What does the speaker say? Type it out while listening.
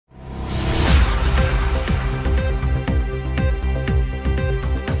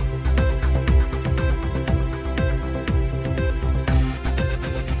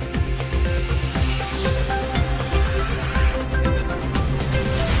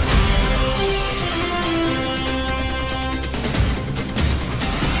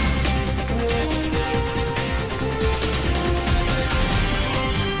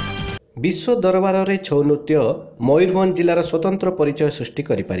विश्व दरबार में छौ नृत्य मयूरभंज जिलार स्वतंत्र परिचय सृष्टि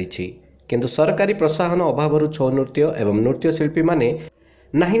करिपारिछि। किंतु सरकारी प्रोत्साहन अभाव छौ नृत्य एवं नृत्यशिल्पी माने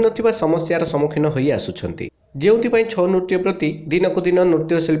नाही नथिबा समस्यार सम्मुखीन होई आसुछंती, जेउथिपाई छौ नृत्य प्रति दिनकु दिन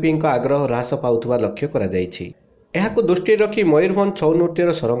नृत्यशिल्पी आग्रह ह्रास पाउथुबा लक्ष्य करा जायछि। एहाकु दृष्टि रखी मयूरभंज छौ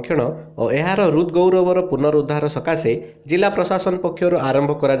नृत्यर संरक्षण और एहार हृदगौरवर पुनरुद्धार सकाशे जिला प्रशासन पक्षर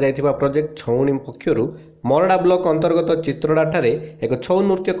आरंभ करा जायथिबा प्रोजेक्ट छौणी पक्षर मरडा ब्लॉक अंतर्गत चित्रोडाठारे एक छौ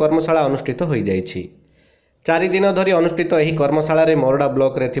नृत्य कर्मशाला अनुष्ठित होई जायछि। 4 दिन धरी अनुष्ठित ଏହି कर्मशाला मरडा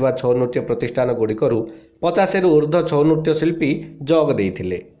ब्लॉक रे थिबा छौ नृत्य प्रतिष्ठान गुड़िकरू 50 रु ऊर्ध्व छौ नृत्य शिल्पी जोग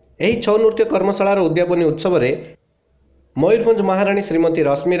देइथिले। ଏହି छौ नृत्य कर्मशालार उद्यापनी उत्सव रे मयूरभंज महाराणी श्रीमती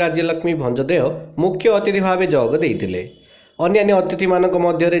रश्मि राज्यलक्ष्मी भंजदेव मुख्य अतिथि भाव जोग देइथिले। अन्यान्य अतिथि मानक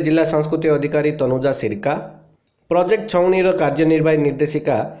मध्य जिला सांस्कृतिक अधिकारी तनुजा सिरका, प्रोजेक्ट छौणीर कार्यनिर्वाही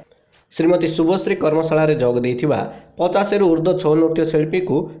निर्देशिका श्रीमती शुभश्री कर्मशाला रे जोग देइथिबा 50 रु ऊर्ध्व छौ नृत्य शिल्पी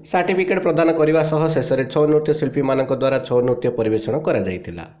को सर्टिफिकेट प्रदान करने सह शेष में छौ नृत्य शिल्पी मानक द्वारा छौ नृत्य परिवेषण करा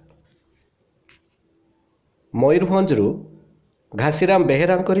जाइथिला। मयूरभंजरू घासीराम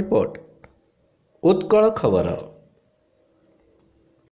बेहेरा रिपोर्ट, उत्कल खबर।